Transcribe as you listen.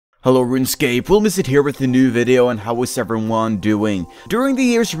Hello RuneScape, Wilmazit here with a new video, and how is everyone doing? During the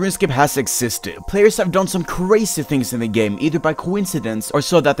years RuneScape has existed, players have done some crazy things in the game, either by coincidence or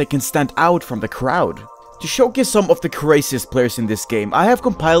so that they can stand out from the crowd. To showcase some of the craziest players in this game, I have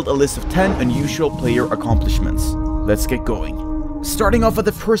compiled a list of 10 unusual player accomplishments. Let's get going. Starting off with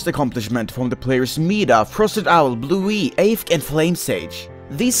the first accomplishment from the players Mida, Frosted Owl, Bluey, Aifk and Flamesage.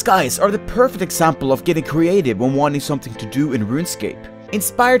 These guys are the perfect example of getting creative when wanting something to do in RuneScape.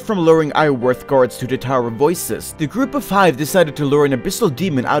 Inspired from luring Ironworth guards to the Tower of Voices, the group of 5 decided to lure an abyssal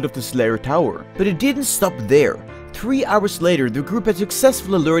demon out of the Slayer Tower. But it didn't stop there. 3 hours later, the group had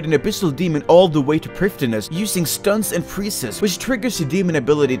successfully lured an abyssal demon all the way to Prifddinas using stuns and freezes, which triggers the demon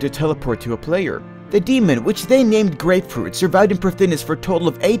ability to teleport to a player. The demon, which they named Grapefruit, survived in Prifddinas for a total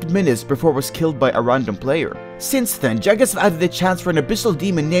of 8 minutes before it was killed by a random player. Since then, Jaggers have added the chance for an abyssal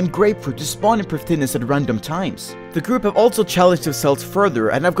demon named Grapefruit to spawn in Prifddinas at random times. The group have also challenged themselves further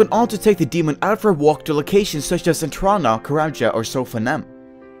and have gone on to take the demon out for a walk to locations such as Entrana, Karaja or Sofanem.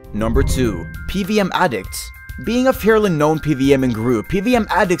 Number 2. PVM Addicts. Being a fairly known PVMing group, PVM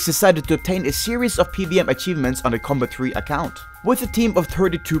Addicts decided to obtain a series of PVM achievements on the Combat 3 account. With a team of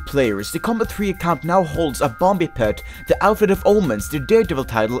 32 players, the Combat 3 account now holds a Bombi Pet, the Outfit of Omens, the Daredevil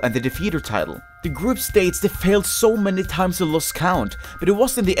title and the Defeater title. The group states they failed so many times they lost count, but it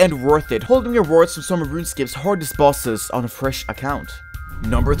was in the end worth it, holding rewards from some of RuneScape's hardest bosses on a fresh account.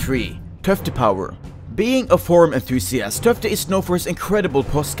 Number 3. Tufte Power. Being a forum enthusiast, Tufte is known for his incredible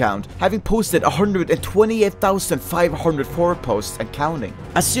post count, having posted 128,500 forum posts and counting.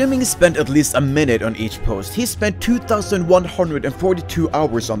 Assuming he spent at least a minute on each post, he spent 2,142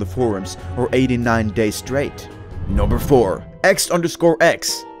 hours on the forums, or 89 days straight. Number 4.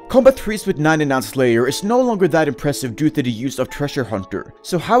 X_X. Combat 3's with 99 Slayer is no longer that impressive due to the use of Treasure Hunter,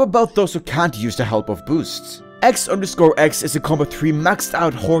 so how about those who can't use the help of boosts? X_X is a Combat 3 maxed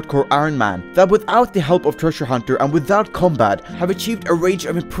out hardcore Iron Man that without the help of Treasure Hunter and without combat have achieved a range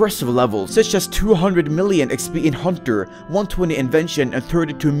of impressive levels such as 200 million XP in Hunter, 120 Invention and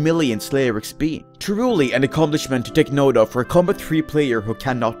 32 million Slayer XP. Truly an accomplishment to take note of for a Combat 3 player who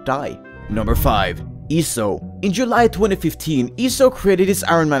cannot die. Number 5. Iso. In July 2015, Iso created his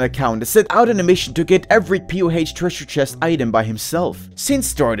Iron Man account and set out on a mission to get every POH treasure chest item by himself. Since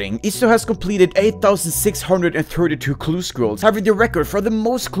starting, Iso has completed 8,632 clue scrolls, having the record for the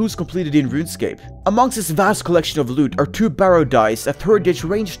most clues completed in RuneScape. Amongst his vast collection of loot are 2 barrow dice, a 3rd-ditch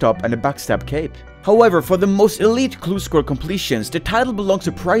range top and a backstab cape. However, for the most elite clue scroll completions, the title belongs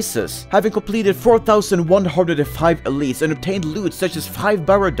to Prices, having completed 4,105 elites and obtained loot such as 5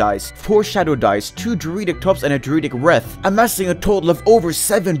 barrow dice, 4 shadow dice, 2 druidic tops and a druidic wreath, amassing a total of over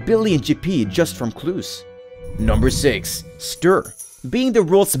 7 billion GP just from clues. Number 6. Stir. Being the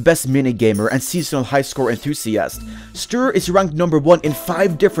world's best minigamer and seasonal high score enthusiast, Stir is ranked number 1 in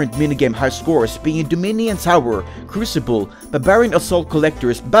 5 different minigame high scores, being Dominion Tower, Crucible, Barbarian Assault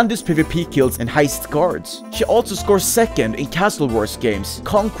Collectors, Bandits PvP kills and Heist Guards. She also scores 2nd in Castle Wars games,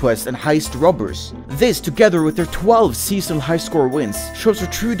 Conquest and Heist Robbers. This, together with her 12 seasonal high score wins, shows her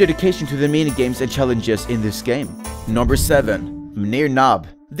true dedication to the minigames and challenges in this game. Number 7. Mnir Nab.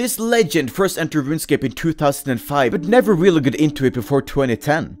 This legend first entered RuneScape in 2005 but never really got into it before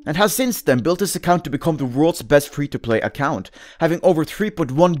 2010, and has since then built his account to become the world's best free-to-play account, having over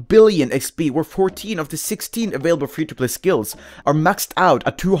 3.1 billion XP where 14 of the 16 available free-to-play skills are maxed out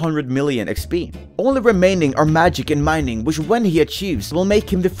at 200 million XP. Only remaining are Magic and Mining, which when he achieves will make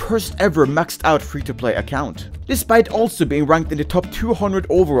him the first ever maxed out free-to-play account. Despite also being ranked in the top 200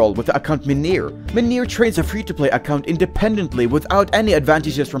 overall with the account Mnir. Mnir trains a free-to-play account independently without any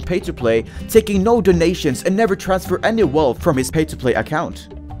advantages from pay-to-play, taking no donations and never transfer any wealth from his pay-to-play account.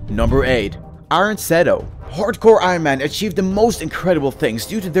 Number 8. Iron Seto. Hardcore Iron Man achieved the most incredible things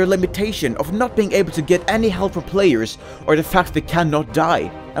due to their limitation of not being able to get any help from players or the fact they cannot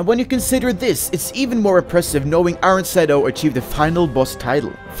die. And when you consider this, it's even more impressive knowing Iron Seto achieved the Final Boss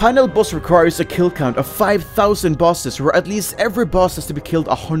title. Final Boss requires a kill count of 5,000 bosses where at least every boss has to be killed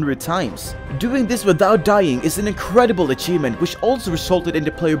 100 times. Doing this without dying is an incredible achievement which also resulted in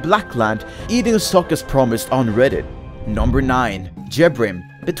the player Blackland eating a sock as promised on Reddit. Number 9. Jebrim.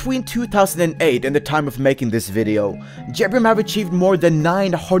 Between 2008 and the time of making this video, Jebrim have achieved more than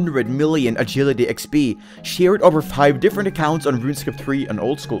 900 million agility XP, shared over 5 different accounts on RuneScape 3 and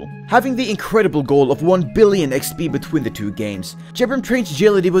Old School. Having the incredible goal of 1 billion XP between the 2 games, Jebrim trains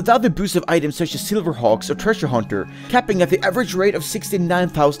agility without the boost of items such as Silverhawks or Treasure Hunter, capping at the average rate of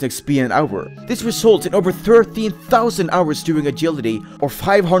 69,000 XP an hour. This results in over 13,000 hours doing agility, or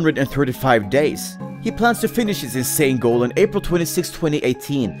 535 days. He plans to finish his insane goal on April 26,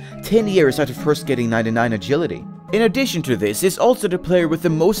 2018, 10 years after first getting 99 agility. In addition to this, he's also the player with the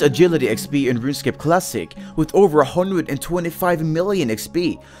most agility XP in RuneScape Classic, with over 125 million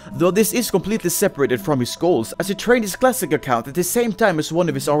XP, though this is completely separated from his goals, as he trained his Classic account at the same time as one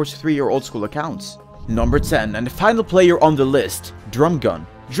of his RS3 or old school accounts. Number 10, and the final player on the list, Drumgun.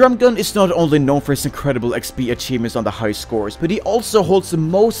 Drumgun is not only known for his incredible XP achievements on the high scores, but he also holds the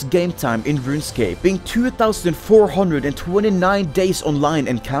most game time in RuneScape, being 2,429 days online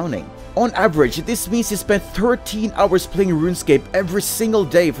and counting. On average, this means he spent 13 hours playing RuneScape every single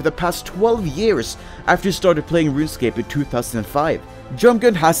day for the past 12 years after he started playing RuneScape in 2005.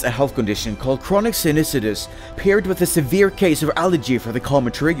 Drumgun has a health condition called chronic sinusitis, paired with a severe case of allergy for the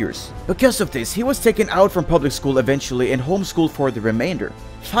common triggers. Because of this, he was taken out from public school eventually and homeschooled for the remainder.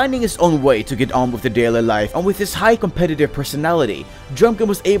 Finding his own way to get on with the daily life, and with his high competitive personality, Drumgun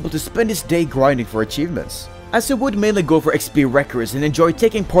was able to spend his day grinding for achievements. As he would mainly go for XP records and enjoy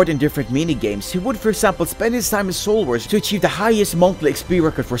taking part in different mini-games, he would for example spend his time in Soul Wars to achieve the highest monthly XP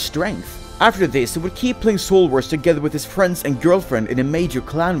record for strength. After this, he would keep playing Soul Wars together with his friends and girlfriend in a major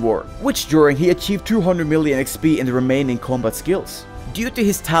clan war, which during he achieved 200 million XP in the remaining combat skills. Due to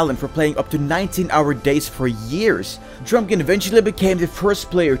his talent for playing up to 19-hour days for years, Drumgun eventually became the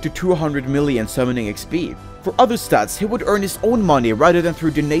first player to 200 million summoning XP. For other stats, he would earn his own money rather than through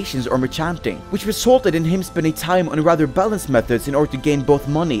donations or merchanting, which resulted in him spending time on rather balanced methods in order to gain both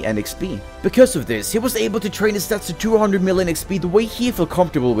money and XP. Because of this, he was able to train his stats to 200 million XP the way he felt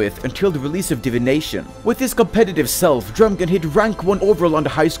comfortable with until the release of Divination. With his competitive self, Drumgun hit rank 1 overall on the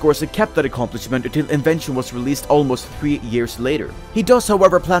high scores and kept that accomplishment until Invention was released almost 3 years later. He does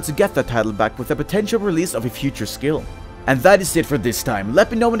however plan to get that title back with a potential release of a future skill. And that is it for this time.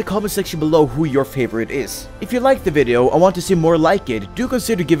 Let me know in the comment section below who your favorite is. If you liked the video and want to see more like it, do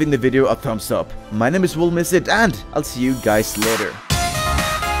consider giving the video a thumbs up. My name is Will Miss It, and I'll see you guys later.